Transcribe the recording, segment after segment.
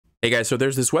Hey guys, so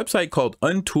there's this website called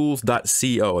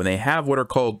untools.co, and they have what are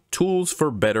called tools for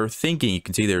better thinking. You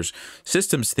can see there's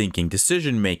systems thinking,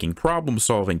 decision making, problem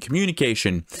solving,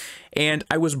 communication. And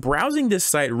I was browsing this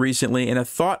site recently and a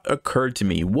thought occurred to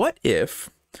me. What if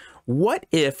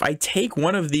I take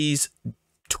one of these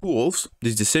tools,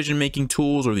 these decision-making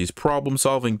tools or these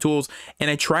problem-solving tools, and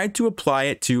I tried to apply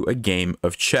it to a game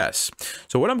of chess.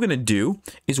 So what I'm going to do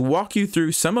is walk you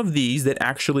through some of these that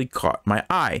actually caught my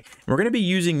eye. We're going to be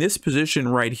using this position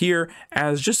right here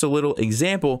as just a little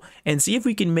example and see if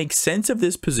we can make sense of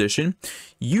this position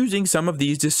using some of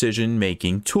these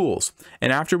decision-making tools.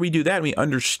 And after we do that, we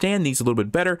understand these a little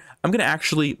bit better, I'm going to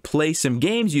actually play some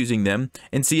games using them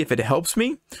and see if it helps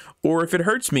me or if it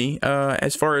hurts me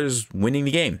as far as winning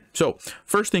the game. So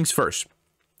first things first,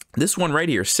 this one right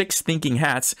here, 6 thinking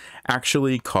hats,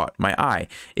 actually caught my eye.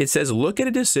 It says, look at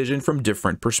a decision from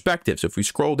different perspectives. So if we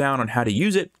scroll down on how to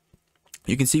use it,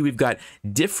 you can see we've got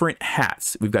different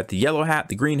hats. We've got the yellow hat,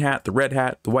 the green hat, the red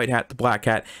hat, the white hat, the black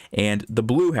hat, and the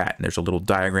blue hat. And there's a little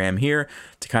diagram here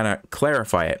to kind of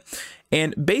clarify it.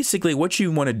 And basically what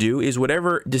you want to do is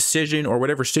whatever decision or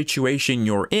whatever situation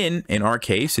you're in our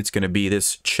case, it's going to be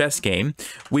this chess game,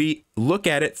 we look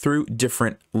at it through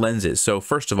different lenses. So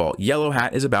first of all, yellow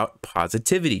hat is about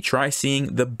positivity. Try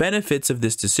seeing the benefits of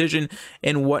this decision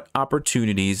and what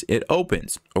opportunities it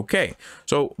opens. Okay,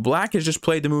 so black has just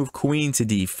played the move queen to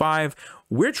d5.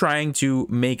 We're trying to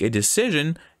make a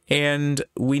decision and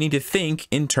we need to think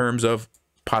in terms of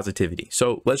positivity.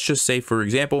 So let's just say, for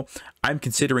example, I'm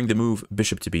considering the move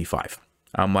bishop to b5.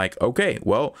 I'm like, okay,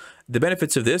 well, the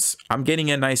benefits of this, I'm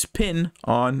getting a nice pin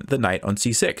on the knight on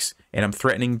c6, and I'm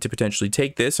threatening to potentially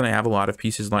take this, and I have a lot of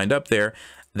pieces lined up there.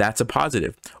 That's a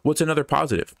positive. What's another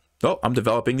positive? Well, I'm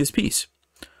developing this piece,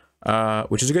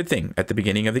 which is a good thing at the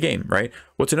beginning of the game, right?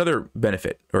 What's another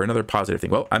benefit or another positive thing?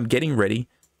 Well, I'm getting ready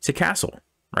to castle.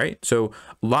 Right? So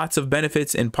lots of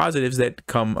benefits and positives that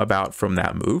come about from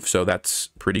that move. So that's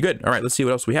pretty good. All right, let's see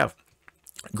what else we have.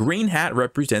 Green hat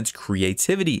represents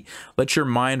creativity. Let your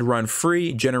mind run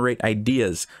free, generate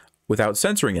ideas without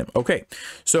censoring them. Okay,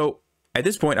 so at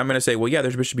this point, I'm going to say, well, yeah,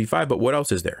 there's bishop b5, but what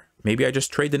else is there? Maybe I just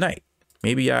trade the knight.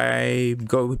 Maybe I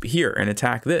go here and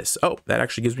attack this. Oh, that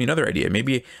actually gives me another idea.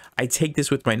 Maybe I take this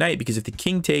with my knight because if the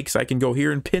king takes, I can go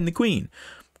here and pin the queen.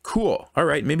 Cool. All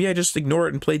right. Maybe I just ignore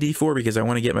it and play d4 because I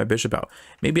want to get my bishop out.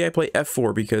 Maybe I play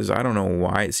f4 because I don't know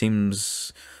why. It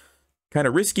seems kind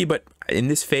of risky, but in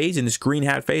this phase, in this green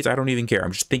hat phase, I don't even care.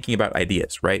 I'm just thinking about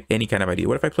ideas, right? Any kind of idea.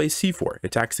 What if I play c4? It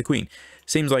attacks the queen.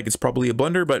 Seems like it's probably a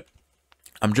blunder, but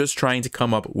I'm just trying to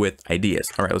come up with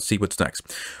ideas. All right, let's see what's next.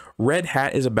 Red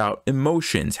hat is about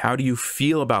emotions. How do you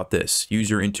feel about this? Use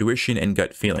your intuition and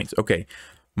gut feelings. Okay,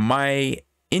 my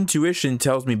intuition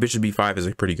tells me bishop b5 is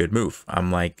a pretty good move.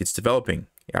 I'm like, it's developing.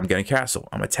 I'm getting castle.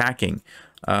 I'm attacking.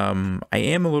 I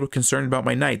am a little concerned about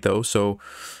my knight though, so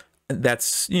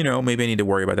that's, you know, maybe I need to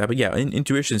worry about that. But yeah,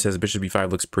 intuition says bishop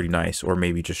b5 looks pretty nice, or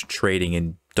maybe just trading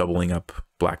and doubling up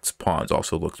black's pawns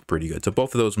also looks pretty good. So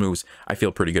both of those moves I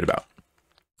feel pretty good about.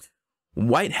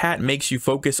 White hat makes you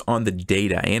focus on the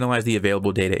data, analyze the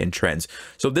available data and trends.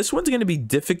 So this one's going to be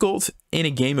difficult in a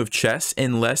game of chess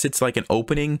unless it's like an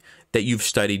opening that you've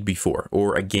studied before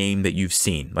or a game that you've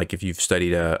seen. Like if you've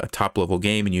studied a top level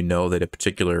game and you know that a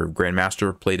particular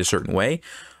grandmaster played a certain way,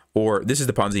 or this is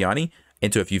the Ponziani.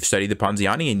 And so if you've studied the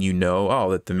Ponziani and you know, oh,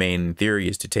 that the main theory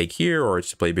is to take here or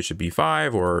it's to play bishop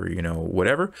b5 or, you know,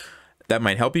 whatever, that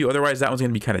might help you. Otherwise, that one's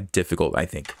going to be kind of difficult, I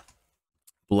think.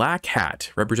 Black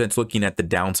hat represents looking at the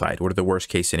downside. What are the worst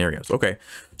case scenarios? Okay,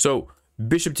 so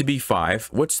bishop to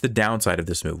b5. What's the downside of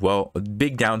this move? Well, a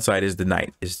big downside is the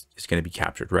knight is going to be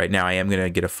captured. Right now, I am going to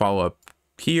get a follow-up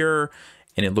here,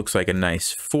 and it looks like a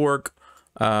nice fork.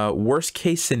 Worst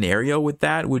case scenario with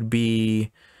that would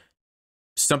be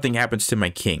something happens to my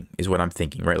king, is what I'm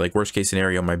thinking, right? Like worst case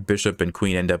scenario, my bishop and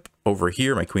queen end up over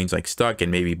here. My queen's like stuck,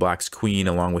 and maybe black's queen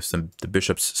along with the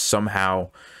bishops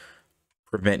somehow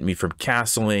prevent me from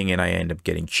castling and I end up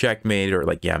getting checkmated, or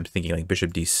like, yeah, I'm thinking like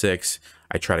bishop d6,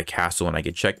 I try to castle and I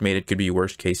get checkmated. Could be a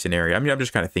worst case scenario. I mean, I'm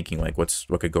just kind of thinking like what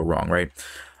could go wrong, right?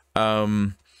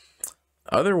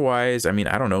 Otherwise, I mean,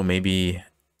 I don't know, maybe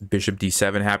bishop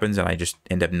d7 happens and I just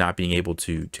end up not being able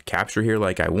to capture here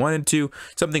like I wanted to,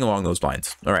 something along those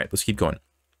lines. All right, let's keep going.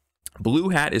 Blue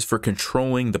hat is for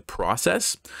controlling the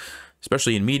process,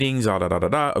 especially in meetings,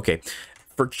 Okay,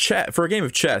 for a game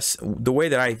of chess, the way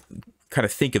that I kind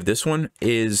of think of this one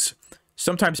is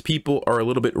sometimes people are a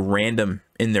little bit random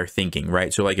in their thinking,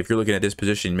 right? So like if you're looking at this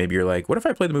position, maybe you're like, what if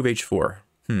I play the move h4?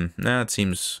 Nah, it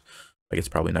seems like it's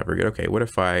probably not very good. Okay, what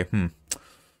if I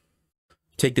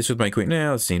take this with my queen.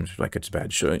 No, it seems like it's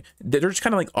bad. They're just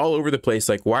kind of like all over the place.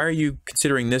 Like, why are you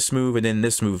considering this move and then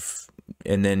this move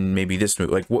and then maybe this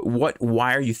move? Like,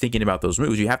 why are you thinking about those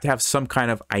moves? You have to have some kind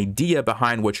of idea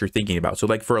behind what you're thinking about. So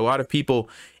like for a lot of people,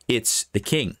 it's the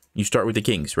king. You start with the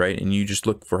kings, right? And you just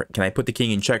look for, can I put the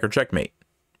king in check or checkmate?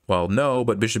 Well, no,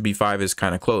 but bishop b5 is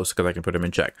kind of close because I can put him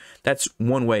in check. That's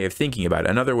one way of thinking about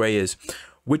it. Another way is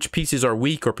which pieces are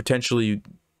weak or potentially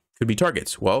could be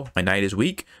targets. Well, my knight is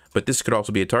weak, but this could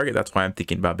also be a target. That's why I'm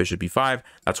thinking about bishop b5.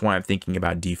 That's why I'm thinking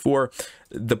about d4.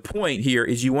 The point here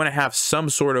is you want to have some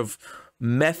sort of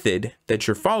method that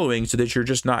you're following so that you're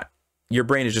just not, your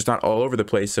brain is just not all over the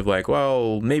place of like,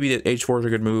 well, maybe that h4 is a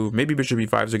good move, maybe bishop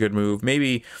b5 is a good move,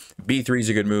 maybe b3 is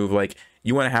a good move. Like,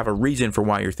 you want to have a reason for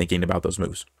why you're thinking about those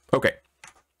moves. Okay,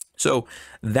 so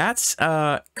that's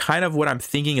kind of what I'm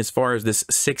thinking as far as this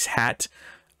 6-hat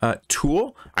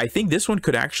tool. I think this one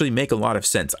could actually make a lot of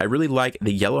sense. I really like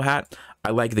the yellow hat,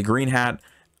 I like the green hat,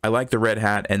 I like the red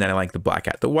hat, and then I like the black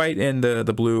hat. The white and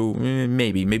the blue,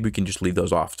 maybe we can just leave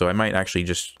those off. So I might actually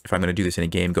just, if I'm going to do this in a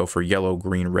game, go for yellow,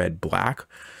 green, red, black.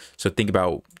 So think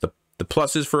about the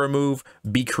pluses for a move,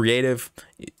 be creative,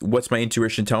 what's my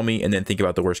intuition tell me, and then think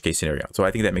about the worst case scenario. So I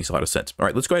think that makes a lot of sense. All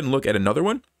right, let's go ahead and look at another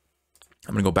one.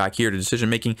 I'm going to go back here to decision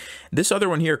making. This other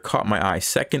one here caught my eye,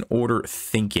 second order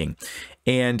thinking.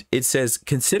 And it says,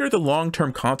 consider the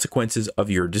long-term consequences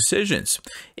of your decisions.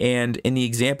 And in the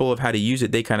example of how to use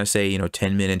it, they kind of say, you know,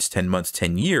 10 minutes, 10 months,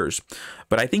 10 years.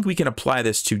 But I think we can apply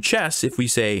this to chess if we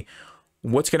say,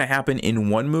 what's going to happen in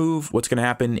one move? What's going to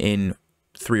happen in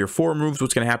 3 or 4 moves?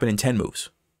 What's going to happen in 10 moves?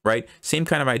 Right? Same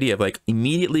kind of idea of like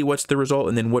immediately what's the result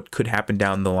and then what could happen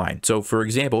down the line. So for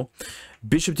example,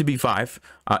 bishop to b5,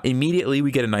 immediately we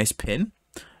get a nice pin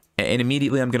and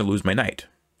immediately I'm going to lose my knight.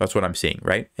 That's what I'm seeing,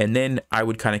 right? And then I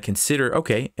would kind of consider,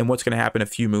 okay, and what's going to happen a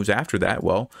few moves after that?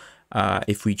 Well,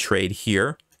 if we trade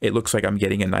here, it looks like I'm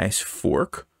getting a nice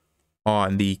fork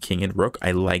on the king and rook.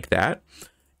 I like that.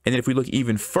 And then if we look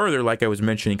even further, like I was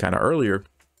mentioning kind of earlier,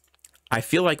 I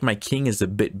feel like my king is a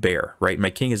bit bare, right? My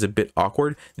king is a bit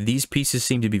awkward. These pieces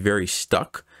seem to be very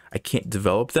stuck. I can't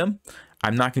develop them.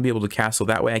 I'm not going to be able to castle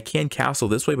that way. I can castle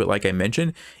this way, but like I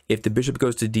mentioned, if the bishop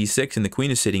goes to d6 and the queen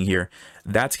is sitting here,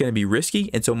 that's going to be risky.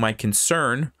 And so my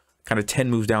concern, kind of 10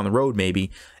 moves down the road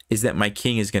maybe, is that my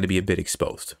king is going to be a bit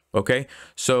exposed, okay?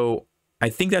 So I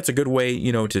think that's a good way,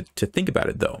 you know, to think about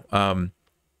it though.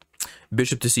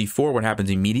 Bishop to c4, what happens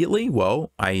immediately?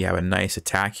 Well, I have a nice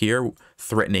attack here,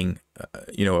 threatening,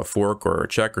 you know, a fork or a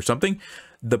check or something.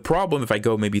 The problem, if I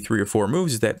go maybe 3 or 4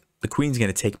 moves, is that the queen's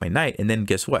going to take my knight, and then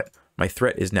guess what? My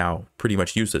threat is now pretty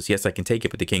much useless. Yes, I can take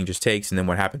it, but the king just takes, and then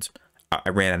what happens? I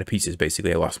ran out of pieces,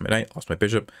 basically. I lost my knight, lost my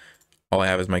bishop. All I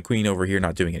have is my queen over here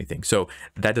not doing anything. So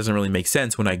that doesn't really make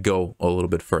sense when I go a little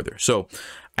bit further. So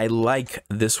I like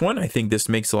this one. I think this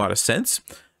makes a lot of sense.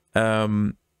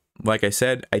 Like I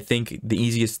said, I think the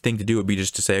easiest thing to do would be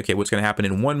just to say, okay, what's going to happen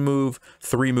in 1 move,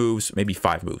 3 moves, maybe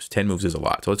 5 moves. 10 moves is a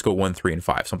lot. So let's go 1, 3, and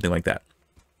 5, something like that.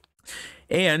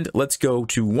 And let's go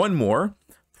to one more,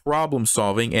 problem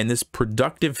solving and this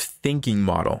productive thinking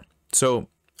model. So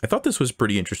I thought this was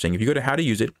pretty interesting. If you go to how to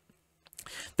use it,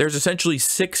 there's essentially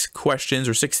 6 questions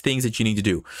or 6 things that you need to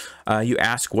do. You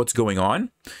ask what's going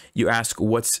on. You ask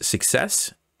what's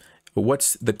success.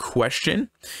 What's the question?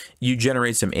 You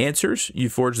generate some answers, you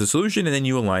forge the solution, and then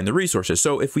you align the resources.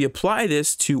 So if we apply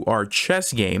this to our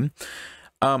chess game,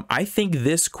 I think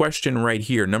this question right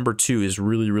here, number 2, is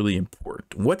really, really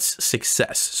important. What's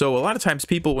success? So a lot of times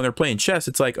people, when they're playing chess,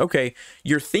 it's like, okay,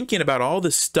 you're thinking about all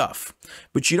this stuff,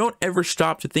 but you don't ever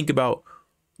stop to think about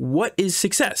what is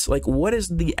success? Like, what is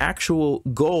the actual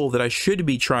goal that I should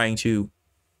be trying to,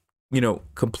 you know,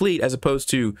 complete, as opposed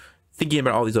to thinking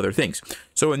about all these other things.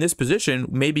 So in this position,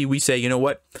 maybe we say, you know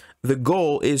what, the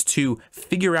goal is to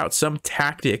figure out some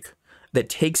tactic that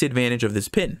takes advantage of this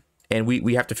pin. And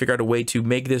we have to figure out a way to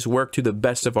make this work to the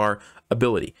best of our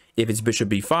ability. If it's bishop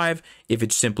b5, if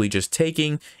it's simply just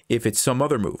taking, if it's some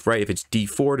other move, right? If it's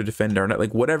d4 to defend our knight,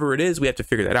 like whatever it is, we have to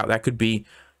figure that out. That could be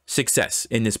success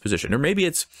in this position. Or maybe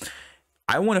it's,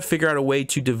 I want to figure out a way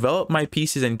to develop my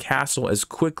pieces and castle as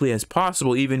quickly as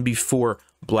possible, even before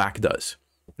black does.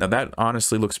 Now that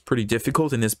honestly looks pretty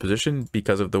difficult in this position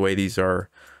because of the way these are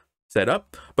set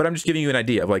up, but I'm just giving you an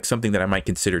idea of like something that I might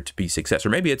consider to be success. Or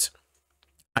maybe it's,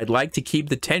 I'd like to keep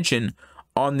the tension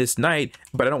on this knight,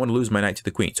 but I don't want to lose my knight to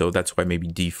the queen. So that's why maybe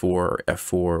d4 or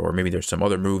f4, or maybe there's some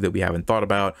other move that we haven't thought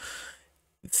about.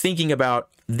 Thinking about,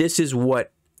 this is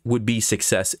what would be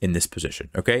success in this position,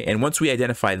 okay? And once we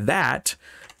identify that,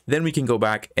 then we can go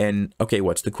back and, okay,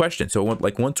 what's the question? So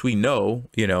like once we know,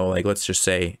 you know, like let's just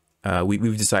say,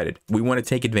 we've decided we want to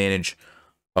take advantage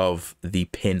of the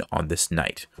pin on this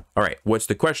knight. All right, what's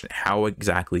the question? How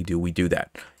exactly do we do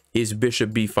that? Is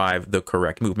bishop b5 the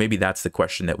correct move? Maybe that's the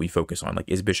question that we focus on. Like,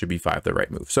 is bishop b5 the right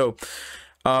move? So,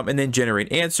 and then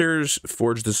generate answers,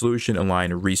 forge the solution,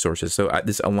 align resources. So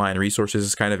this align resources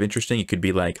is kind of interesting. It could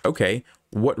be like, okay,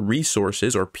 what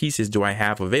resources or pieces do I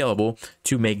have available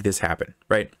to make this happen,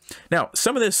 right? Now,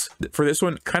 some of this, for this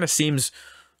one, kind of seems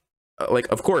like,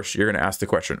 of course, you're going to ask the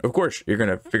question. Of course, you're going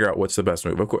to figure out what's the best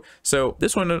move. Of course. So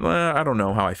this one, I don't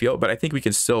know how I feel, but I think we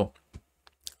can still,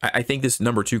 I think this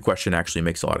number 2 question actually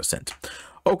makes a lot of sense.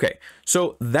 Okay,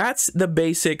 so that's the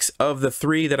basics of the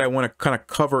 3 that I want to kind of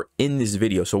cover in this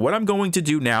video. So what I'm going to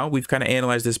do now, we've kind of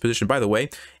analyzed this position. By the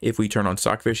way, if we turn on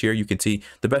Stockfish here, you can see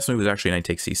the best move is actually knight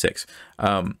takes c6.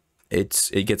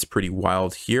 It gets pretty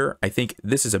wild here. I think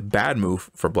this is a bad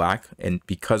move for black, and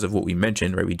because of what we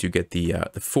mentioned, right, we do get the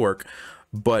fork,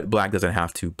 but black doesn't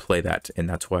have to play that, and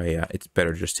that's why it's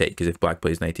better to just take, because if black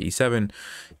plays knight to e7,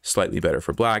 slightly better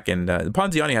for black. And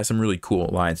Ponziani has some really cool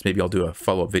lines. Maybe I'll do a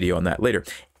follow-up video on that later.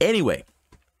 Anyway,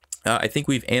 I think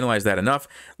we've analyzed that enough.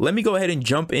 Let me go ahead and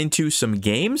jump into some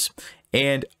games,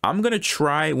 and I'm going to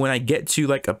try, when I get to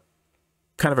like a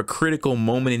kind of a critical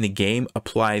moment in the game,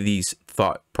 apply these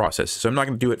thought processes. So I'm not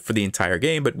going to do it for the entire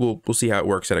game, but we'll see how it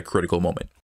works at a critical moment.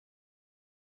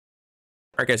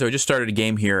 All right, guys, so I just started a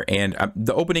game here, and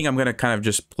the opening, I'm going to kind of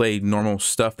just play normal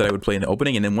stuff that I would play in the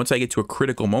opening, and then once I get to a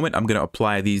critical moment, I'm going to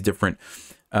apply these different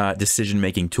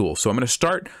decision-making tools. So I'm going to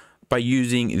start by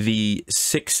using the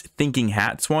 6 thinking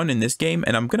hats one in this game,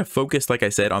 and I'm going to focus, like I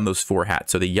said, on those 4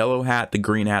 hats. So the yellow hat, the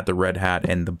green hat, the red hat,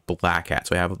 and the black hat.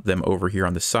 So I have them over here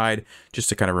on the side just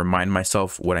to kind of remind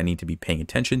myself what I need to be paying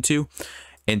attention to.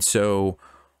 And so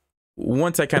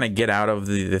once I kind of get out of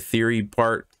the theory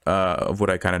part of what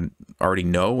I kind of already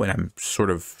know, and I'm sort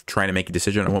of trying to make a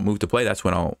decision on what move to play, that's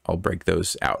when I'll break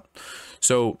those out.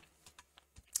 So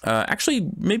actually,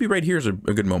 maybe right here is a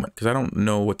good moment, because I don't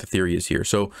know what the theory is here.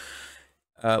 So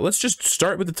let's just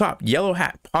start with the top. Yellow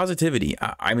hat, positivity.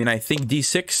 I mean, I think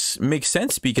d6 makes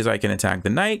sense because I can attack the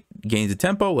knight, gains the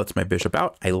tempo, lets my bishop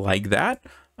out. I like that.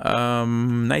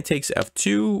 Knight takes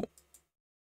f2.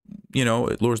 You know,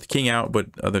 it lures the king out, but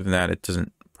other than that, it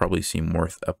doesn't probably seem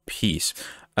worth a piece.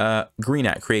 Green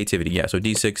hat, creativity. Yeah, so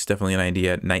d6 definitely an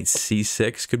idea. Knight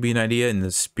c6 could be an idea in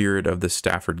the spirit of the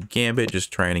Stafford Gambit,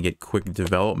 just trying to get quick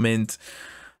development.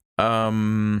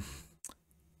 Any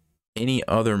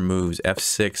other moves?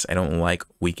 F6, I don't like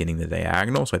weakening the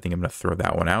diagonal, so I think I'm going to throw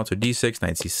that one out. So d6,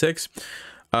 knight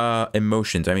c6.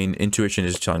 Emotions. I mean, intuition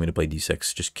is telling me to play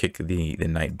d6. Just kick the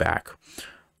knight back.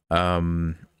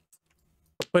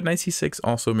 But knight c6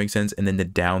 also makes sense. And then the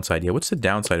downside, yeah, what's the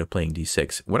downside of playing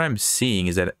d6? What I'm seeing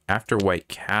is that after white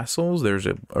castles, there's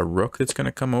a rook that's going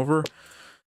to come over.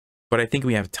 But I think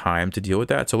we have time to deal with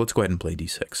that. So let's go ahead and play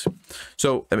d6.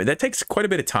 So, I mean, that takes quite a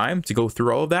bit of time to go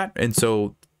through all of that. And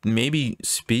so maybe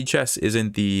speed chess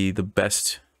isn't the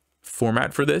best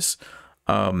format for this.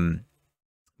 But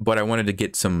I wanted to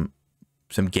get some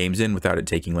games in without it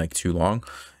taking like too long.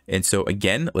 And so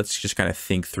again, let's just kind of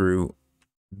think through.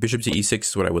 Bishop to e6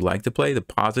 is what I would like to play. The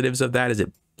positives of that is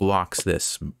it blocks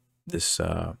this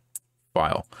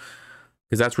file,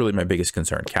 because that's really my biggest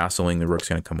concern. Castling, the rook's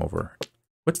going to come over.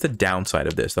 What's the downside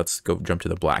of this? Let's go jump to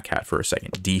the black hat for a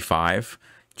second. d5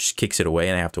 just kicks it away,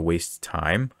 and I have to waste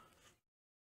time.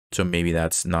 So maybe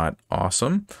that's not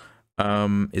awesome.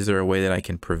 Is there a way that I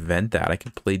can prevent that? I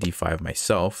can play d5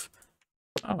 myself.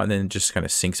 Oh, and then it just kind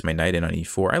of sinks my knight in on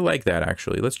e4. I like that,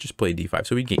 actually. Let's just play d5.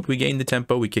 So we gain the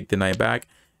tempo, we kick the knight back,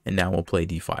 and now we'll play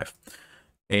d5.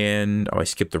 And, oh, I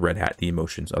skipped the red hat, the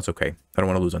emotions. That's okay. I don't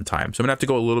want to lose on time. So I'm going to have to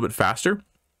go a little bit faster.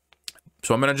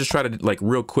 So I'm going to just try to, like,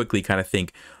 real quickly kind of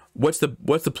think, what's the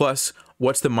plus,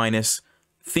 what's the minus,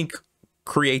 think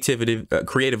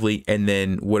creatively, and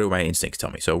then what do my instincts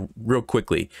tell me? So real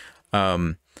quickly,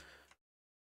 let's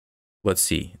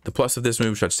see. The plus of this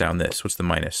move shuts down this. What's the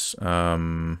minus? It's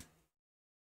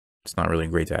not really a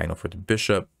great diagonal for the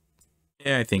bishop.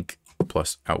 Yeah, I think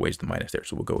plus outweighs the minus there,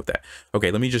 so we'll go with that.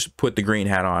 Okay, let me just put the green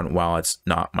hat on while it's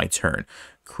not my turn.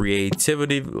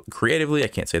 Creatively, I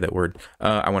can't say that word.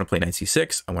 I want to play knight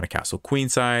c6. I want to castle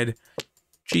queenside.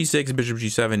 g6, bishop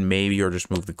g7, maybe, or just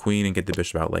move the queen and get the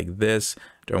bishop out like this.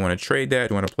 Do I want to trade that?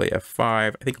 Do I want to play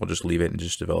f5? I think I'll just leave it and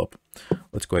just develop.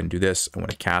 Let's go ahead and do this. I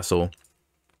want to castle.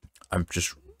 I'm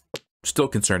just still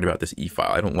concerned about this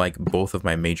e-file. I don't like both of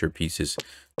my major pieces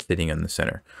sitting in the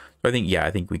center. So I think, yeah,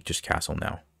 I think we just castle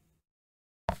now.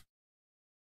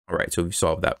 All right, so we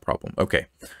solved that problem. Okay,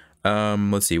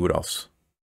 let's see, what else?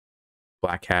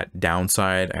 Black hat,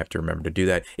 downside. I have to remember to do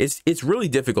that. It's really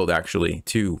difficult, actually,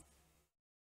 to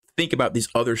think about this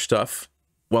other stuff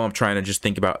while I'm trying to just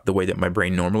think about the way that my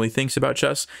brain normally thinks about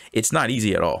chess. It's not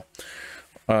easy at all.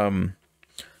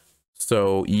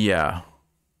 So yeah,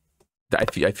 I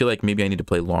feel like maybe I need to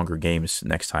play longer games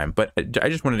next time, but I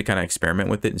just wanted to kind of experiment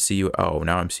with it and see. Oh,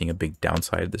 now I'm seeing a big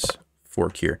downside of this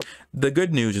fork here. The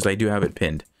good news is I do have it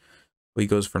pinned. Well, he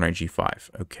goes for knight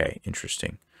g5. Okay,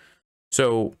 interesting.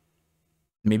 So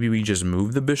maybe we just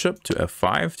move the bishop to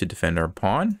f5 to defend our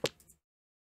pawn.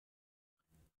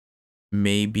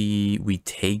 Maybe we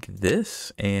take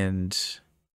this, and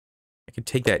I could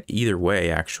take that either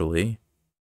way, actually.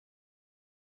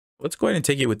 Let's go ahead and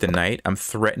take it with the knight. I'm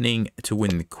threatening to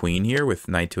win the queen here with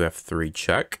knight to f3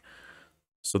 check.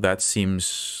 So that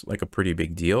seems like a pretty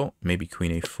big deal. Maybe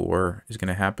queen a4 is going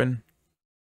to happen.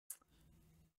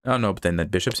 I don't know, but then that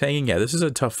bishop's hanging. Yeah, this is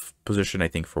a tough position, I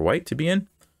think, for white to be in.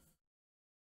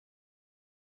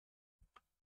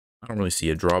 I don't really see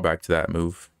a drawback to that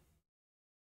move.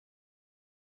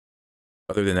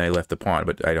 Other than I left the pawn,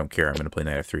 but I don't care. I'm going to play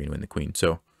knight f3 and win the queen.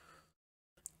 So,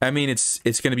 I mean, it's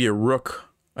going to be a rook,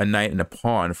 a knight, and a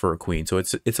pawn for a queen. So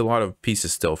it's a lot of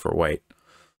pieces still for white,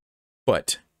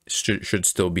 but should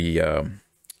still be a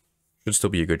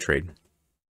good trade.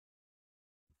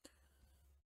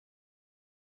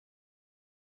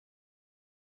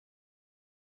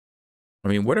 I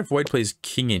mean, what if white plays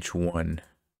king h1?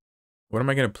 What am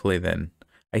I going to play then?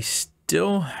 I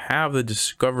still have the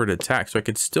discovered attack, so I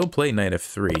could still play knight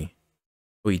f3.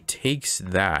 Oh, he takes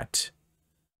that.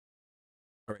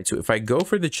 All right, so if I go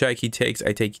for the check, he takes,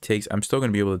 I take, he takes. I'm still going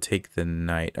to be able to take the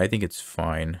knight. I think it's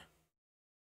fine.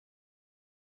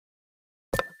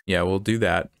 Yeah, we'll do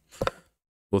that.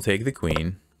 We'll take the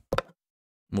queen.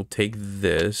 We'll take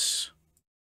this.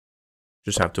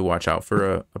 Just have to watch out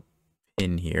for a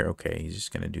pin here. Okay, he's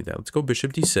just going to do that. Let's go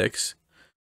bishop d6.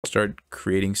 Start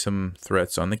creating some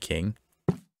threats on the king.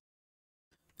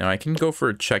 Now I can go for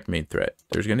a checkmate threat.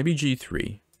 There's going to be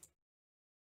g3.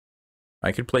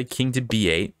 I could play king to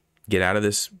b8, get out of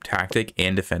this tactic,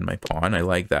 and defend my pawn. I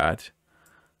like that.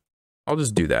 I'll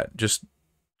just do that. Just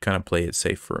kind of play it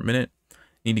safe for a minute.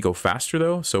 Need to go faster,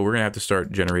 though, so we're going to have to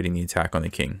start generating the attack on the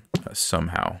king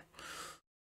somehow.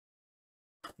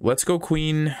 Let's go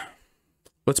queen.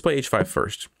 Let's play h5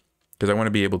 first, because I want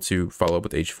to be able to follow up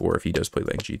with h4 if he does play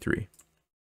like g3.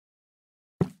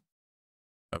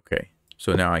 Okay,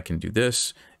 so now I can do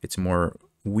this. It's more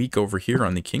weak over here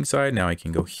on the king side. Now I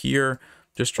can go here,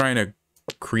 just trying to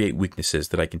create weaknesses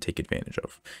that I can take advantage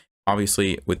of.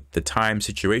 Obviously, with the time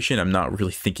situation, I'm not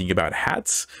really thinking about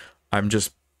hats. I'm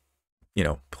just, you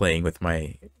know, playing with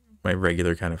my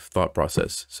regular kind of thought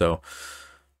process. So,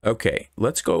 okay,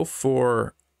 let's go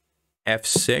for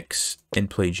f6 and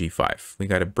play g5. We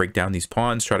got to break down these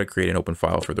pawns, try to create an open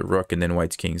file for the rook, and then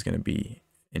white's king is going to be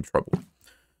in trouble.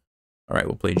 All right,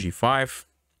 we'll play g5.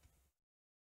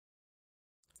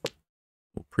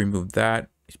 We'll pre-move that.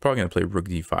 He's probably going to play rook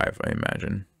d5, I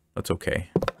imagine. That's okay.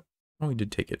 Oh, he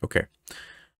did take it. Okay.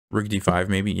 Rook d5,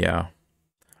 maybe? Yeah.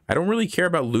 I don't really care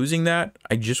about losing that.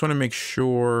 I just want to make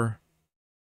sure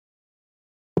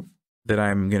that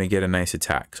I'm going to get a nice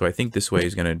attack. So I think this way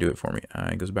is going to do it for me.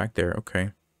 It goes back there.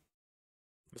 Okay.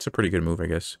 That's a pretty good move, I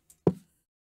guess.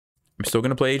 I'm still going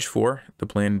to play h4. The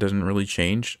plan doesn't really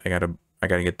change. I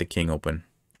gotta get the king open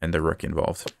and the rook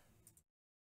involved.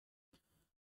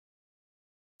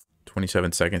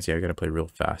 27 seconds. Yeah, I got to play real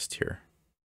fast here.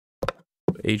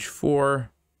 h4.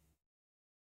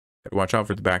 Gotta watch out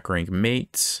for the back rank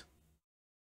mates.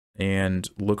 And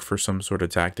look for some sort of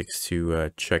tactics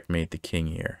to checkmate the king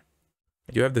here.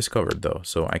 I do have this covered, though,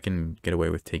 so I can get away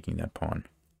with taking that pawn.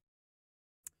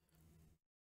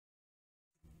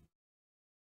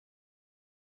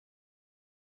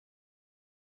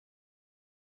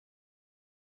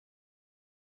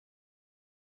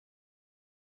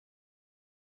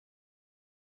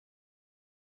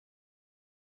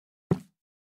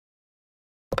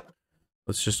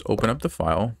 Let's just open up the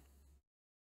file.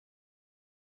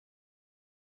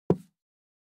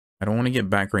 I don't want to get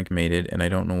back rank mated, and I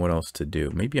don't know what else to do.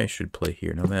 Maybe I should play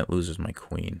here. No, that loses my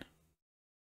queen.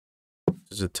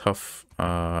 This is a tough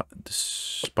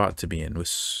spot to be in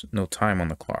with no time on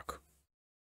the clock.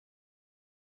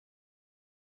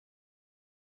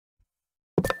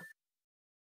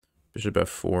 Bishop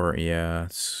f4, yeah,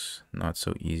 it's not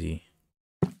so easy.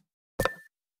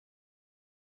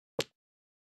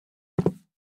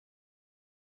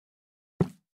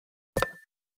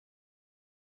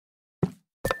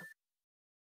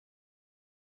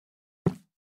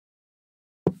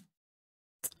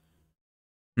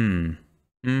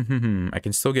 I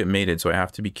can still get mated, so I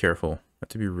have to be careful. I have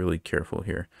to be really careful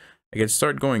here. I can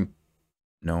start going...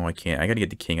 No, I can't. I gotta get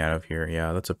the king out of here.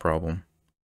 Yeah, that's a problem.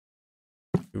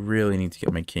 I really need to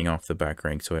get my king off the back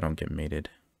rank so I don't get mated.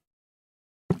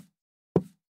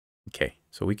 Okay,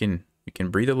 so we can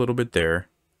breathe a little bit there.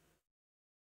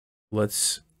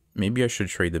 Maybe I should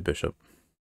trade the bishop.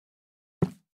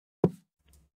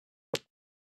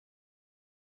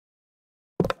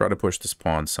 Try to push this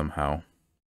pawn somehow.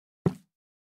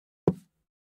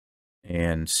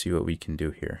 And see what we can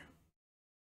do here.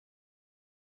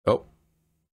 Oh,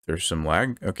 there's some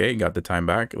lag. Okay, got the time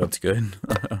back. That's good.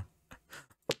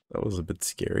 That was a bit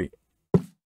scary.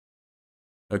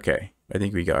 Okay, I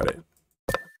think we got it.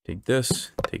 Take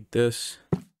this, take this,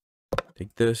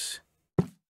 take this.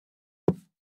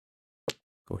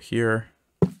 Go here.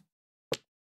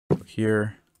 Go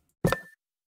here.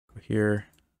 Go here.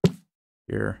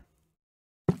 Here.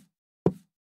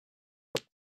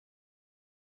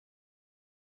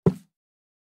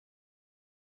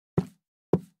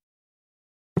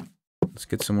 Let's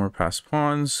get some more passed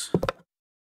pawns.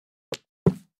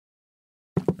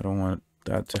 I don't want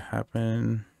that to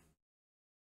happen.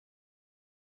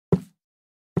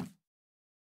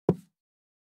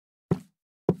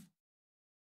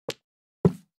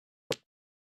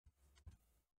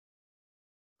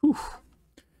 Whew.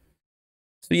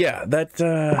 So yeah,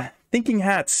 that thinking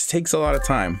hats takes a lot of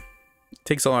time. It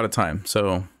takes a lot of time.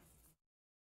 So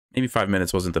maybe 5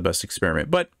 minutes wasn't the best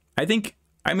experiment, but I think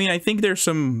there's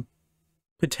some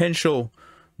potential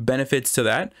benefits to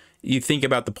that. You think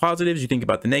about the positives, you think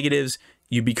about the negatives,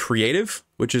 you be creative,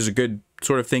 which is a good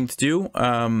sort of thing to do.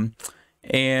 And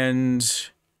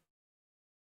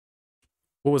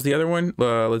what was the other one?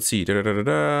 Let's see.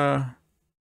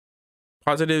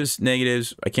 Positives,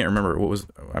 negatives. I can't remember. What was,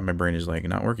 my brain is like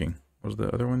not working. What was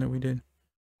the other one that we did?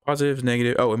 Positives,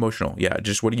 negative. Oh, emotional. Yeah.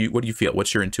 Just what do you feel?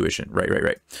 What's your intuition?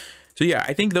 Right. So yeah,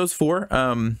 I think those four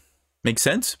make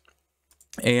sense.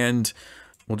 And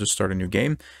we'll just start a new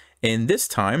game. And this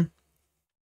time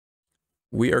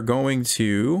we are going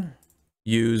to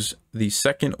use the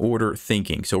second order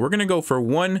thinking. So we're going to go for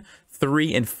 1,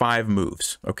 3, and 5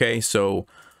 moves. Okay. So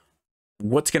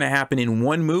what's going to happen in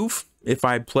 1 move if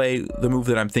I play the move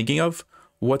that I'm thinking of?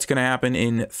 What's going to happen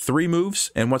in 3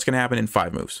 moves, and what's going to happen in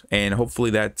 5 moves? And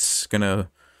hopefully that's going to,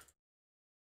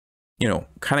 you know,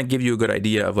 kind of give you a good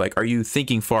idea of like, are you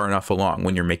thinking far enough along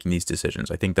when you're making these decisions?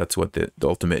 I think that's what the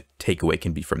ultimate takeaway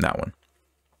can be from that one.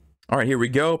 All right, here we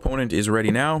go. Opponent is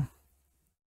ready now.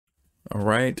 All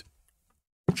right.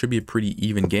 Should be a pretty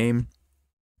even game.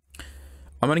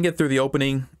 I'm going to get through the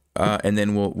opening, and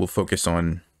then we'll focus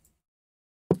on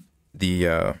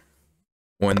the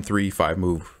 1, 3, 5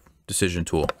 move decision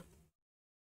tool.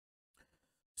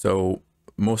 So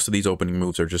most of these opening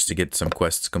moves are just to get some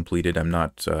quests completed. I'm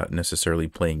not necessarily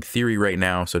playing theory right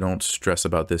now, so don't stress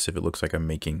about this if it looks like I'm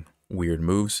making weird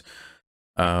moves.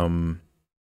 I'm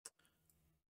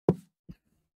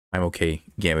okay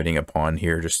gambiting a pawn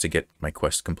here just to get my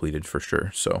quest completed for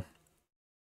sure. So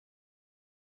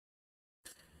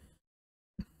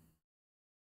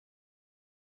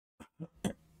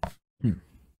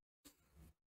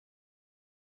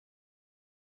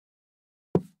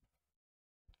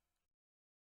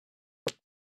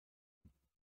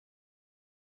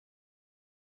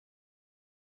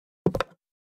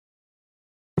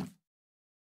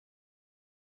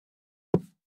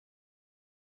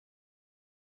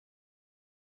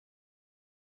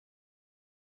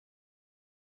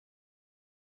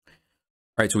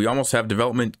all right, so we almost have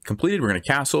development completed. We're going to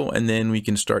castle, and then we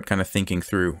can start kind of thinking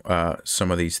through some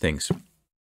of these things.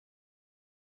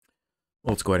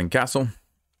 Let's go ahead and castle.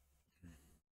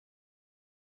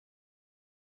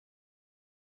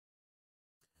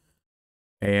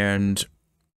 And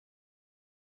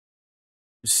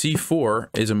C4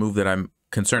 is a move that I'm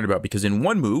concerned about because in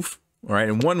 1 move, all right,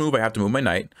 in 1 move I have to move my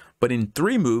knight, but in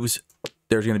 3 moves,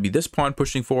 there's going to be this pawn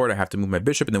pushing forward. I have to move my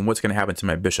bishop, and then what's going to happen to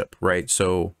my bishop, right?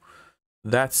 So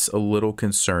that's a little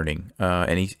concerning.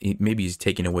 And maybe he's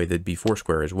taking away the b4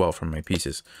 square as well from my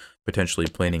pieces, potentially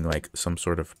planning like some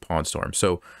sort of pawn storm.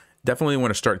 So definitely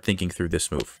want to start thinking through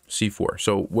this move, c4.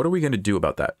 So what are we going to do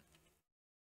about that?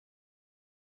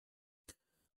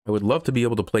 I would love to be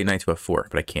able to play knight to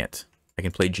f4, but I can't. I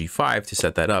can play g5 to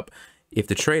set that up. If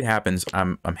the trade happens,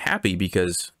 I'm happy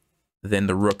because then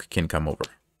the rook can come over.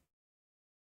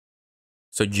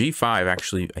 So g5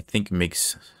 actually, I think,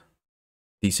 makes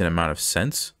decent amount of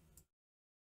sense,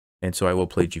 and so I will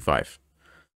play g5.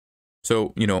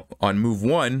 So, you know, on move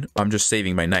 1 I'm just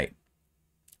saving my knight,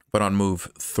 but on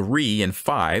move 3 and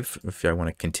 5, if I want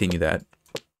to continue that,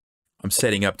 I'm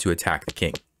setting up to attack the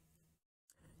king.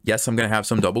 Yes, I'm going to have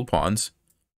some doubled pawns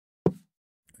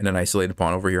and an isolated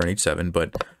pawn over here on h7,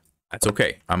 but that's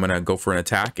okay. I'm going to go for an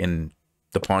attack, and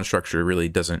the pawn structure really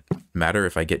doesn't matter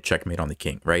if I get checkmate on the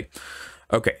king, right?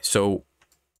 Okay, so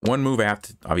one move I have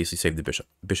to obviously save the bishop.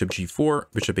 Bishop g4,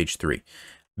 bishop h3.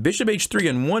 Bishop h3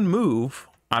 in one move,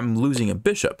 I'm losing a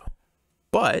bishop.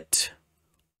 But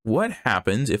what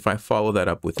happens if I follow that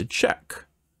up with a check?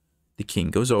 The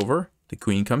king goes over, the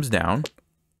queen comes down,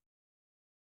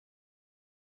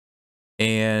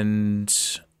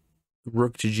 and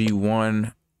rook to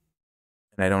g1,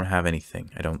 and I don't have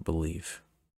anything, I don't believe.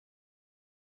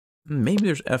 Maybe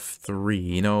there's f3,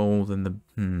 you know, then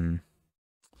the...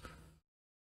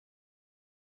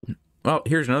 Well,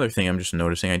 here's another thing I'm just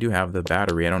noticing. I do have the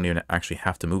battery. I don't even actually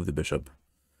have to move the bishop.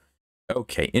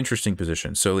 Okay, interesting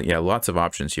position. So, yeah, lots of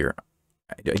options here.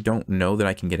 I don't know that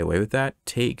I can get away with that.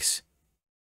 Takes...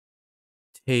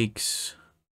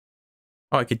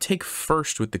 Oh, I could take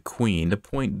first with the queen. The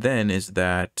point then is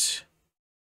that...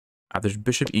 there's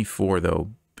bishop e4,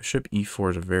 though. Bishop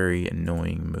e4 is a very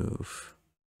annoying move.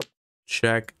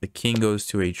 Check. The king goes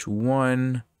to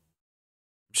h1.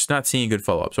 Just not seeing a good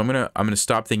follow-up. So I'm gonna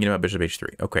stop thinking about bishop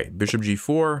h3. Okay, bishop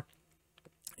g4.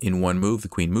 In one move, the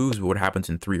queen moves. But what happens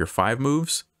in 3 or 5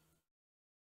 moves?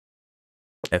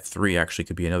 f3 actually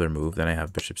could be another move. Then I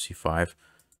have bishop c5.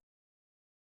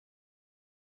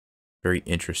 Very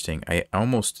interesting. I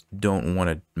almost don't want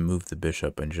to move the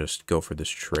bishop and just go for this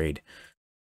trade.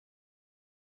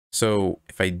 So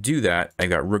if I do that, I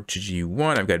got rook to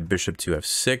g1. I've got bishop to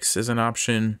f6 as an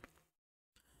option.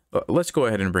 Let's go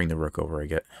ahead and bring the rook over, I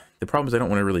get. The problem is I don't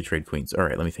want to really trade queens. All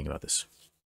right, let me think about this.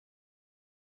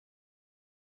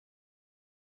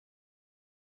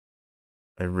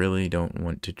 I really don't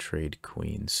want to trade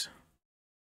queens.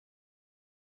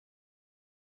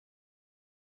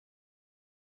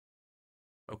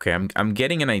 Okay, I'm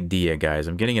getting an idea, guys.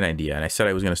 I'm getting an idea. And I said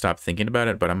I was going to stop thinking about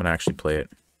it, but I'm going to actually play it.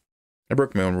 I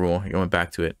broke my own rule. I went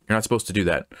back to it. You're not supposed to do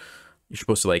that. You're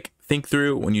supposed to, like, think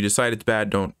through. When you decide it's bad,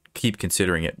 don't keep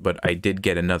considering it. But I did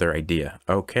get another idea.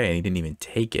 Okay, and he didn't even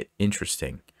take it.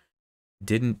 Interesting.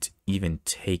 Didn't even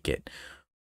take it.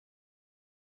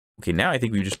 Okay, now I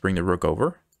think we just bring the rook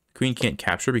over. Queen can't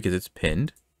capture because it's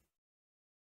pinned.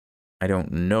 I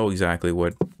don't know exactly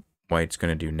what White's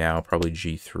going to do now. Probably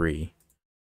g3.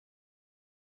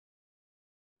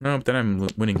 No, but then I'm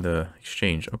winning the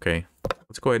exchange. Okay,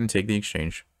 let's go ahead and take the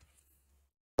exchange.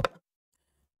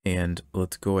 And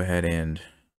let's go ahead and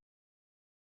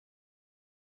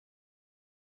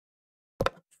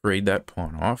trade that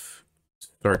pawn off.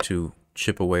 Start to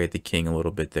chip away at the king a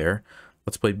little bit there.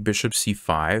 Let's play bishop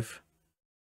c5.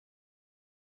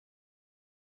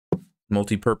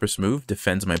 Multi-purpose move.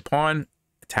 Defends my pawn.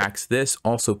 Attacks this.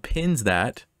 Also pins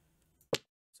that.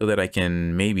 So that I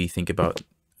can maybe think about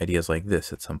ideas like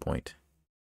this at some point.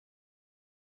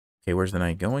 Okay, where's the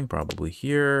knight going? Probably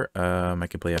here. I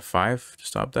could play f5 to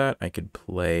stop that. I could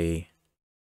play...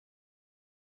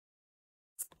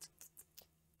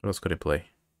 What else could I play?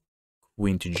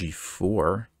 Queen to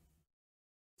g4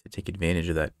 to take advantage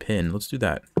of that pin. Let's do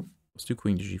that. Let's do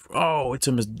queen to g4. Oh, it's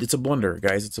a blunder,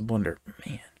 guys. It's a blunder.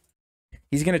 Man.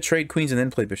 He's going to trade queens and then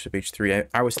play bishop h3.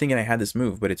 I was thinking I had this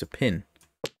move, but it's a pin.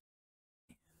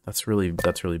 That's really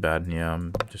bad. Yeah,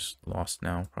 I'm just lost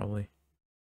now, probably.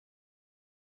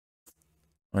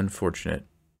 Unfortunate.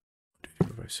 2,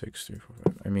 4, 5, 6, 3, 4,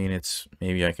 5. I mean, it's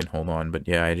maybe I can hold on, but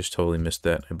yeah, I just totally missed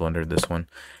that. I blundered this one.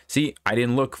 See, I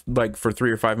didn't look like for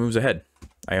 3 or 5 moves ahead.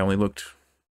 I only looked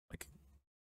like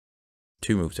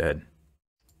 2 moves ahead.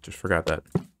 Just forgot that.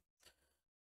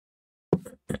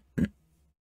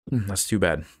 That's too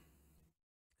bad.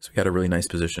 So we had a really nice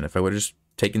position. If I would have just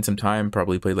taken some time,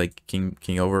 probably played like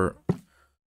king over,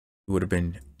 we would have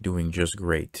been doing just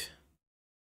great.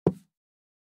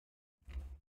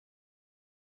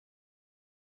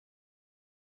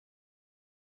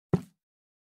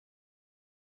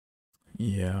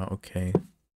 Yeah, okay.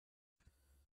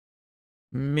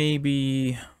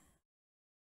 Maybe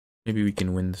we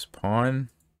can win this pawn.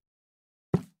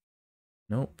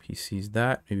 Nope, he sees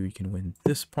that. Maybe we can win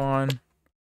this pawn.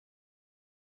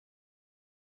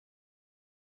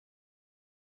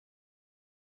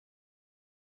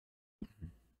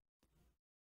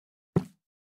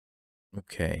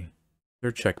 Okay. Is there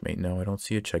a checkmate? No, I don't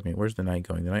see a checkmate. Where's the knight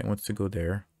going? The knight wants to go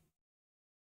there.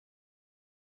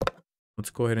 Let's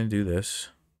go ahead and do this.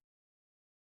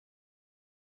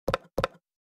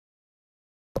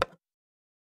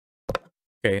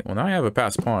 Okay, well now I have a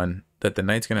passed pawn that the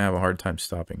knight's going to have a hard time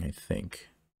stopping, I think.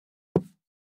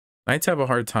 Knights have a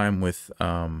hard time with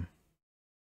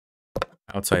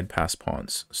outside passed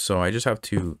pawns. So I just have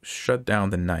to shut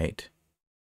down the knight.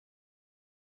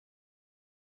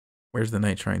 Where's the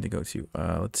knight trying to go to?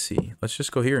 Let's see. Let's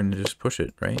just go here and just push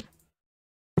it, right?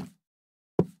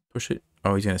 Push it.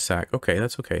 Oh, he's going to sack. Okay,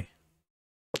 that's okay.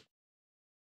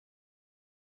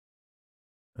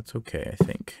 That's okay, I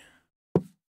think.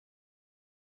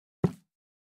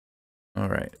 All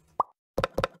right.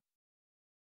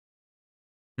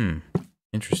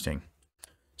 Interesting.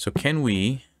 So can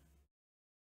we...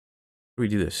 How do we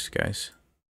do this, guys?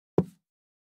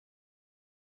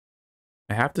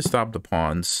 I have to stop the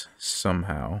pawns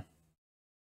somehow.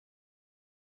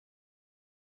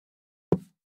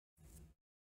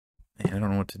 Man, I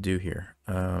don't know what to do here.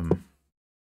 I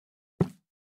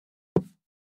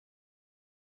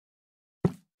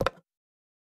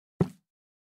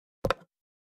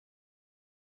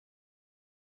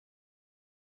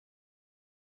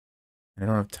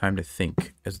don't have time to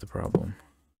think is the problem.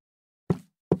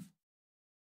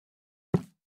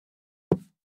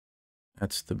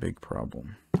 That's the big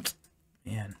problem.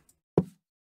 Man.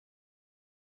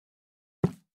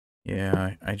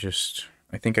 Yeah, I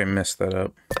think I messed that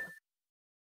up.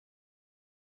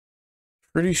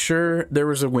 Pretty sure there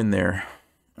was a win there.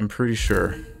 I'm pretty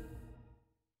sure.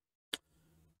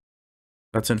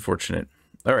 That's unfortunate.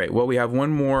 All right, well, we have one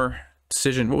more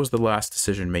decision. What was the last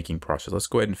decision-making process? Let's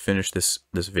go ahead and finish this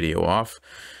video off.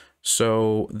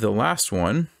 So the last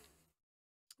one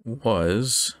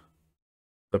was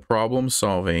the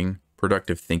problem-solving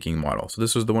productive thinking model. So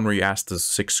this was the one where you asked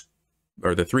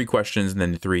the 3 questions and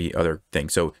then the 3 other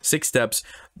things. So 6 steps.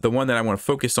 The one that I want to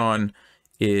focus on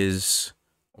is,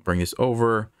 I'll bring this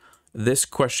over, this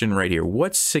question right here.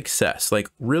 What's success? Like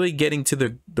really getting to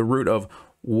the root of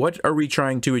what are we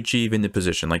trying to achieve in the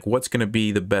position? Like what's going to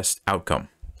be the best outcome?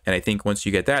 And I think once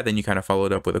you get that, then you kind of follow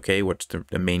it up with, okay, what's the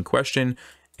main question?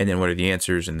 And then what are the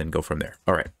answers? And then go from there.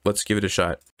 All right, let's give it a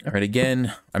shot. All right,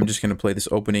 again, I'm just going to play this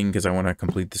opening because I want to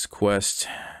complete this quest.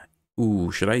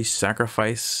 Ooh, should I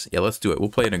sacrifice? Yeah, let's do it. We'll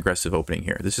play an aggressive opening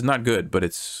here. This is not good, but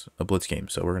it's a blitz game,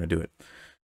 so we're going to do it.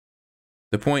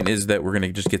 The point is that we're going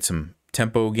to just get some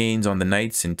tempo gains on the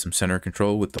knights and some center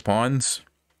control with the pawns.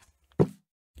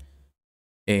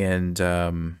 And,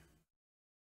 I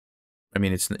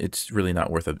mean, it's really not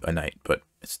worth a knight, but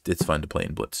it's fun to play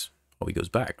in blitz. Oh, he goes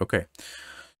back. Okay.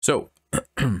 So,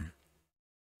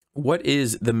 what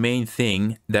is the main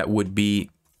thing that would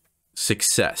be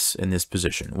success in this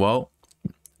position? Well,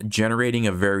 generating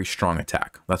a very strong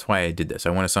attack. That's why I did this.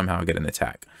 I want to somehow get an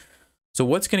attack. So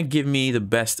what's going to give me the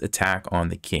best attack on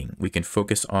the king? We can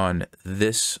focus on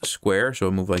this square, so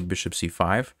a move like bishop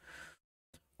c5.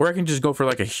 Or I can just go for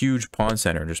like a huge pawn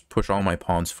center and just push all my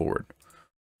pawns forward.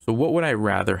 So what would I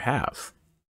rather have?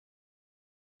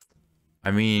 I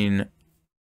mean,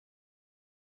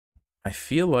 I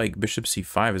feel like bishop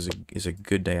c5 is a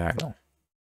good diagonal.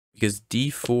 Because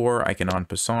d4, I can en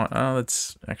passant. Oh,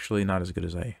 that's actually not as good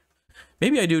as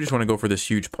Maybe I do just want to go for this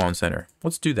huge pawn center.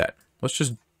 Let's do that. Let's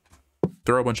just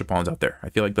throw a bunch of pawns out there. I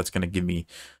feel like that's going to give me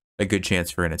a good chance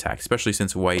for an attack, especially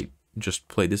since white just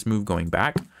played this move going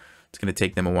back. It's going to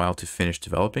take them a while to finish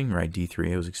developing, right?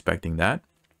 D3, I was expecting that.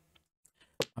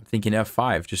 I'm thinking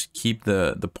f5, just keep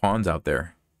the pawns out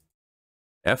there.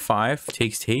 f5,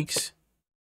 takes.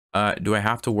 Do I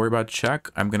have to worry about check?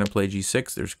 I'm going to play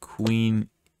g6. There's queen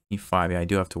e5. Yeah, I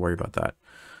do have to worry about that.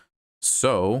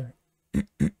 So,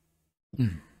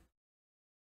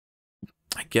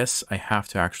 I guess I have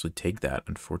to actually take that,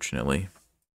 unfortunately.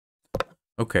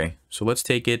 Okay, so let's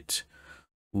take it.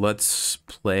 Let's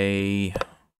play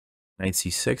knight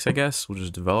c6, I guess. We'll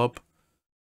just develop.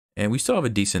 And we still have a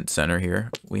decent center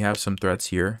here. We have some threats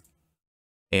here.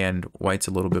 And white's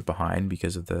a little bit behind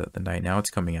because of the knight. Now it's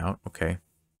coming out. Okay.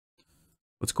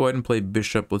 Let's go ahead and play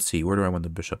bishop. Let's see. Where do I want the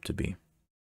bishop to be?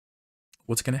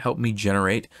 What's going to help me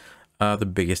generate the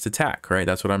biggest attack, right?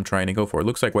 That's what I'm trying to go for. It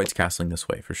looks like white's castling this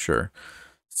way for sure.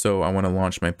 So I want to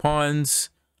launch my pawns.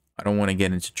 I don't want to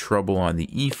get into trouble on the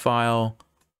e file.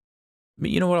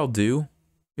 You know what I'll do?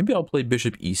 Maybe I'll play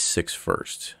bishop e6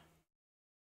 first.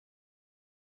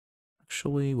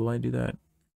 Actually, will I do that?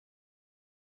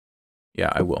 Yeah,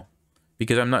 I will.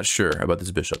 Because I'm not sure about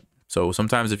this bishop. So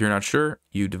sometimes if you're not sure,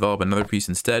 you develop another piece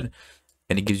instead,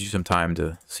 and it gives you some time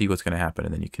to see what's going to happen,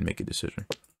 and then you can make a decision.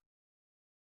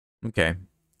 Okay.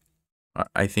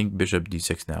 I think bishop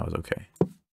d6 now is okay.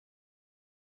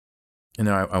 And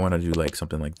now I want to do like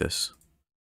something like this.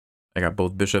 I got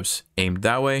both bishops aimed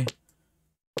that way.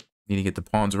 Need to get the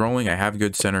pawns rolling. I have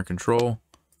good center control.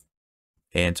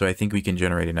 And so I think we can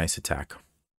generate a nice attack.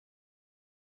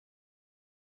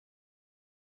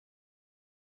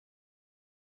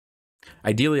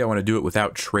 Ideally, I want to do it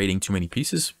without trading too many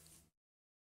pieces.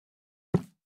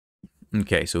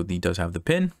 Okay, so he does have the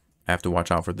pin. I have to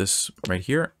watch out for this right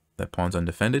here. That pawn's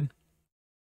undefended.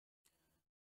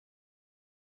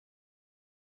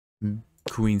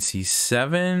 Queen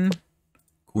c7,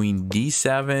 queen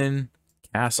d7,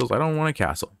 castles. I don't want a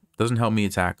castle. Doesn't help me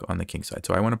attack on the king side.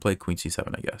 So I want to play queen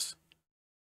c7, I guess.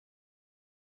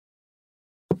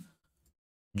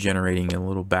 Generating a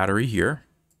little battery here.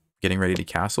 Getting ready to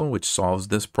castle, which solves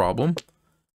this problem,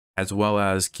 as well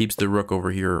as keeps the rook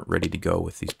over here ready to go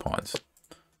with these pawns.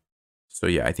 So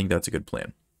yeah, I think that's a good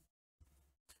plan.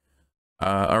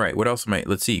 All right, what else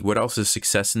let's see, what else is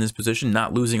success in this position?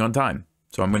 Not losing on time.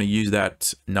 So I'm going to use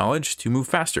that knowledge to move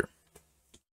faster.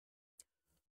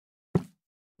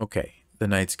 Okay, the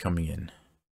knight's coming in.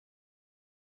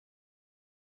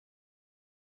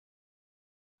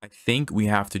 I think we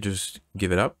have to just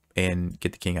give it up and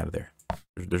get the king out of there.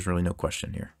 There's really no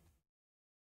question here.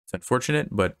 It's unfortunate,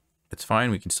 but it's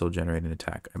fine. We can still generate an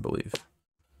attack, I believe.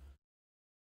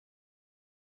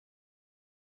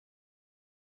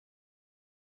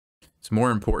 It's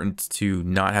more important to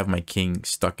not have my king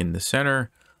stuck in the center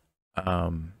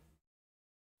than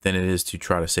it is to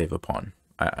try to save a pawn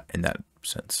in that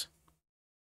sense.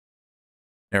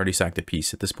 I already sacked a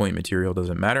piece. At this point, material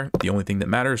doesn't matter. The only thing that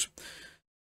matters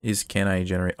is can I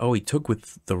generate... Oh, he took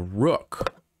with the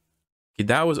rook. Okay,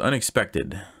 that was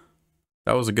unexpected.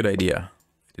 That was a good idea.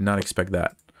 I did not expect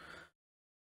that.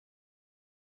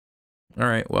 All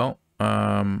right, well,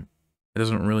 it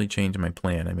doesn't really change my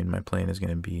plan. I mean, my plan is going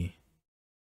to be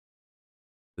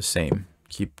the same.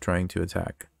 Keep trying to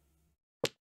attack.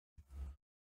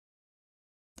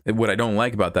 What I don't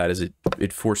like about that is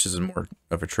it forces more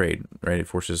of a trade, right? It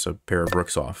forces a pair of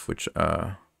rooks off, which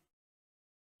I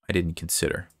didn't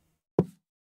consider.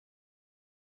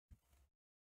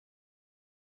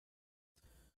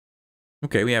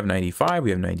 Okay, we have 95,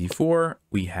 we have 94,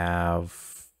 we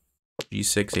have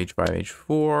g6, h5,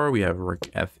 h4, we have rook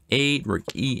f8, rook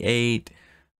e8.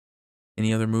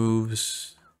 Any other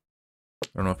moves? I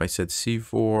don't know if I said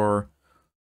c4.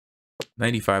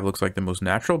 95 looks like the most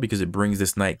natural because it brings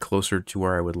this knight closer to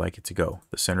where I would like it to go.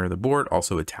 The center of the board,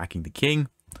 also attacking the king.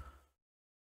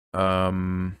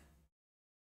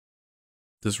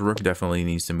 This rook definitely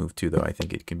needs to move too, though. I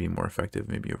think it can be more effective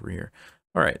maybe over here.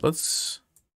 All right, let's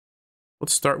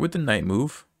start with the knight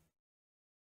move.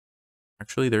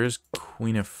 Actually, there is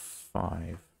queen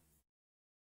f5.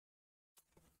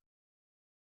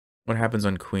 What happens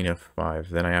on queen f5?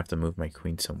 Then I have to move my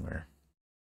queen somewhere.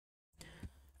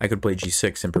 I could play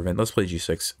g6 and prevent. Let's play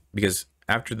g6 because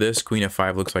after this, queen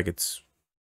f5 looks like it's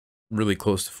really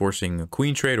close to forcing a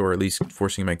queen trade, or at least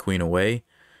forcing my queen away.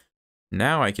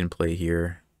 Now I can play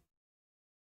here.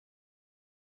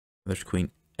 There's queen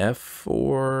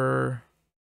f4.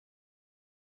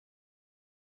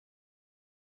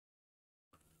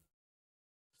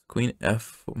 Queen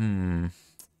f.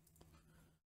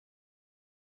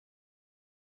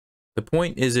 The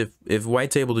point is, if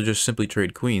white's able to just simply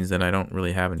trade queens, then I don't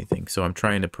really have anything. So I'm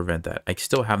trying to prevent that. I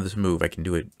still have this move. I can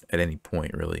do it at any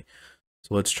point, really.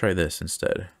 So let's try this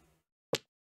instead.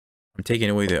 I'm taking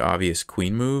away the obvious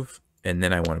queen move, and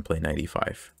then I want to play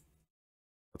 95.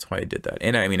 That's why I did that.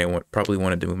 And I mean, probably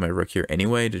wanted to move my rook here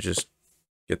anyway to just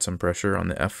get some pressure on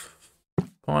the f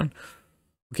pawn.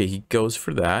 Okay, he goes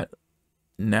for that.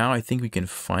 Now I think we can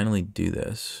finally do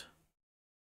this.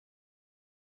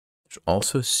 There's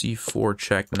also c4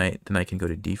 check knight, then I can go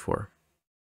to d4.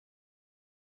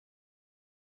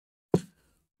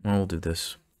 Well, we'll do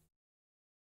this.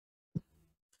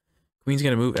 Queen's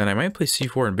gonna move, and I might play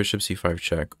c4 and bishop c5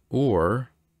 check,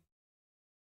 or...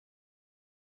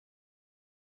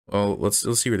 Well, let's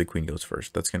see where the queen goes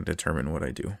first. That's gonna determine what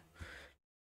I do.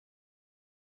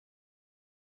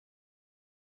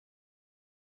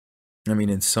 I mean,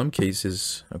 in some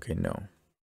cases... Okay, no.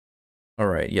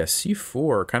 Alright, yeah,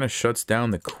 c4 kind of shuts down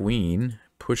the queen,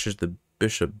 pushes the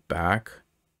bishop back.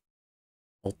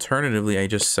 Alternatively, I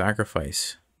just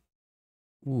sacrifice.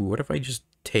 Ooh, what if I just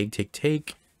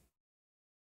take?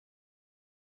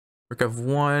 Rook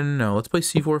f1. No, let's play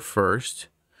c4 first,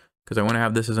 because I want to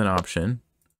have this as an option.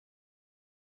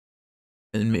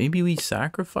 And maybe we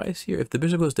sacrifice here. If the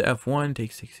bishop goes to f1,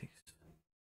 takes.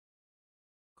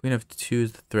 Queen f2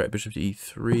 is the threat. Bishop to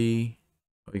e3.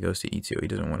 Oh, he goes to e2. He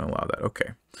doesn't want to allow that.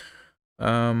 Okay.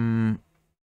 I don't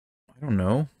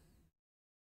know.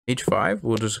 h5.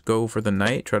 We'll just go for the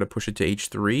knight. Try to push it to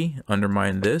h3.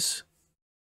 Undermine this.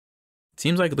 It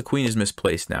seems like the queen is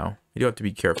misplaced now. You do have to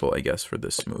be careful, I guess, for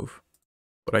this move.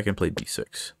 But I can play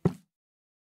b6.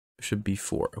 Bishop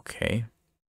b4. Okay.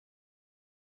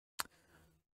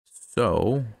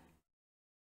 So...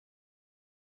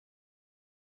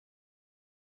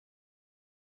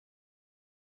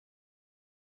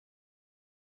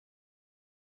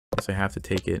 guess I have to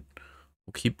take it.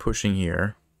 We'll keep pushing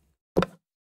here.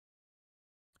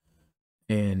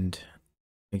 And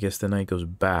I guess the knight goes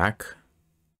back.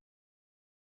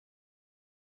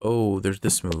 Oh, there's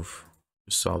this move.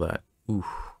 Just saw that. Ooh.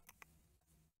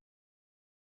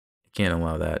 Can't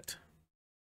allow that.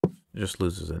 It just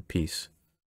loses a piece.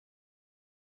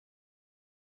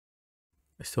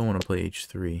 I still want to play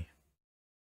h3.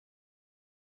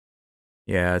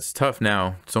 Yeah, it's tough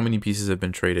now. So many pieces have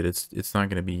been traded. It's not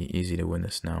going to be easy to win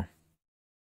this now.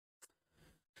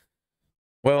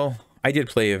 Well, I did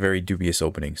play a very dubious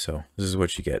opening, so this is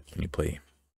what you get when you play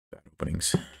bad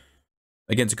openings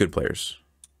against good players.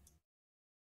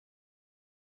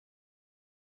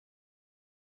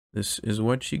 This is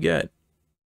what you get.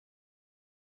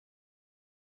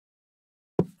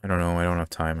 I don't know. I don't have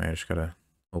time. I just gotta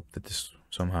hope that this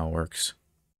somehow works.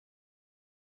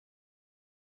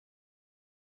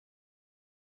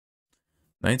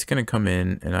 Knight's gonna come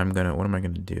in, and I'm gonna... What am I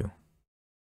gonna do?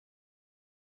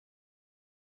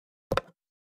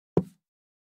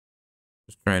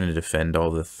 Just trying to defend all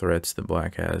the threats that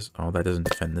black has. Oh, that doesn't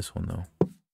defend this one, though.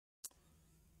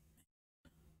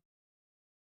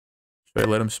 Should I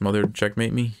let him smother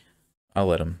checkmate me? I'll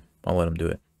let him do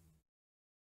it.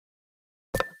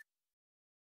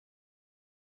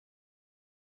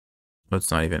 No, it's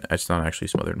not actually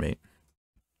smothered mate.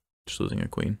 Just losing a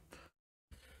queen.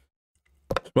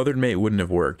 Smothered mate wouldn't have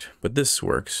worked, but this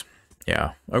works.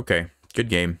 Yeah, okay. Good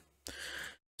game.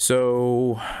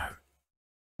 So,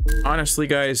 honestly,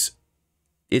 guys,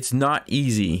 it's not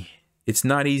easy. It's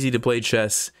not easy to play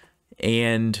chess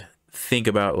and think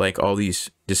about, like, all these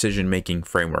decision-making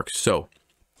frameworks. So,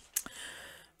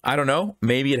 I don't know.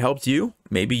 Maybe it helped you.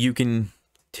 Maybe you can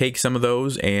take some of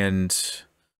those and,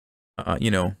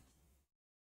 you know,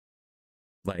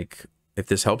 like, if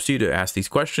this helps you to ask these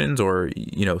questions, or,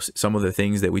 you know, some of the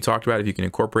things that we talked about, if you can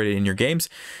incorporate it in your games,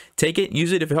 take it,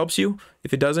 use it if it helps you.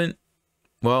 If it doesn't,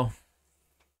 well,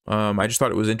 I just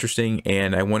thought it was interesting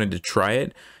and I wanted to try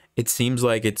it. It seems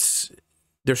like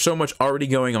there's so much already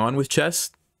going on with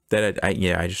chess that I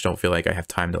just don't feel like I have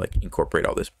time to, like, incorporate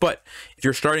all this. But if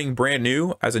you're starting brand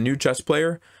new as a new chess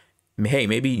player, hey,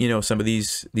 maybe, you know, some of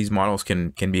these models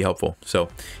can be helpful. So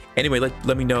anyway,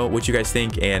 let me know what you guys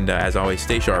think, and as always,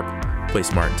 stay sharp, play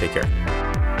smart, and take care.